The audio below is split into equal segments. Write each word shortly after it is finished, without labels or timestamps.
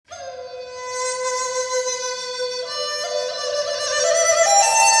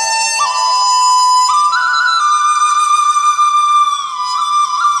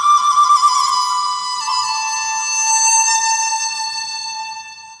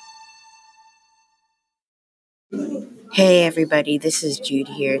Hey everybody, this is Jude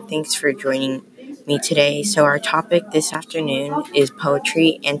here. Thanks for joining me today. So our topic this afternoon is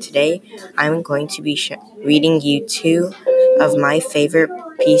poetry, and today I'm going to be reading you two of my favorite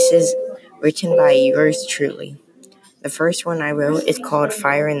pieces written by yours truly. The first one I wrote is called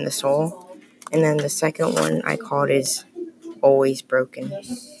Fire in the Soul, and then the second one I called is Always Broken.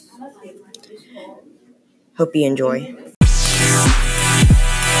 Hope you enjoy.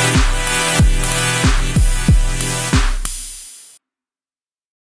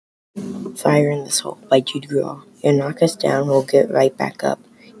 Fire in the Soul by Jude Guerrero. You knock us down, we'll get right back up.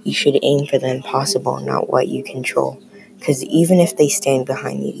 You should aim for the impossible, not what you control. Because even if they stand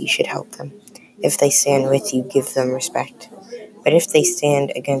behind you, you should help them. If they stand with you, give them respect. But if they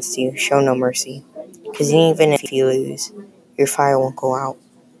stand against you, show no mercy. Because even if you lose, your fire won't go out.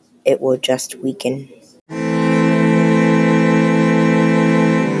 It will just weaken.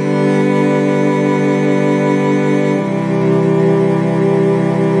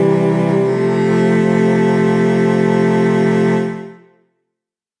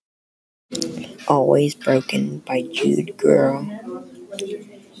 Always Broken by Jude Guerrero.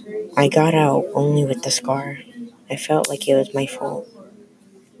 I got out only with the scar. I felt like it was my fault.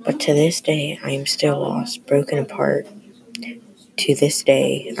 But to this day, I am still lost, broken apart. To this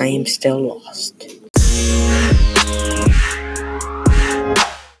day, I am still lost.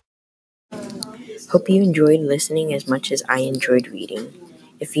 Hope you enjoyed listening as much as I enjoyed reading.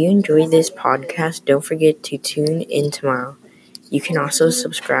 If you enjoyed this podcast, don't forget to tune in tomorrow. You can also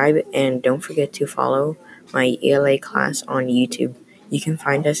subscribe and don't forget to follow my ELA class on YouTube. You can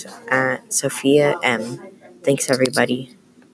find us at Sophia M. Thanks, everybody.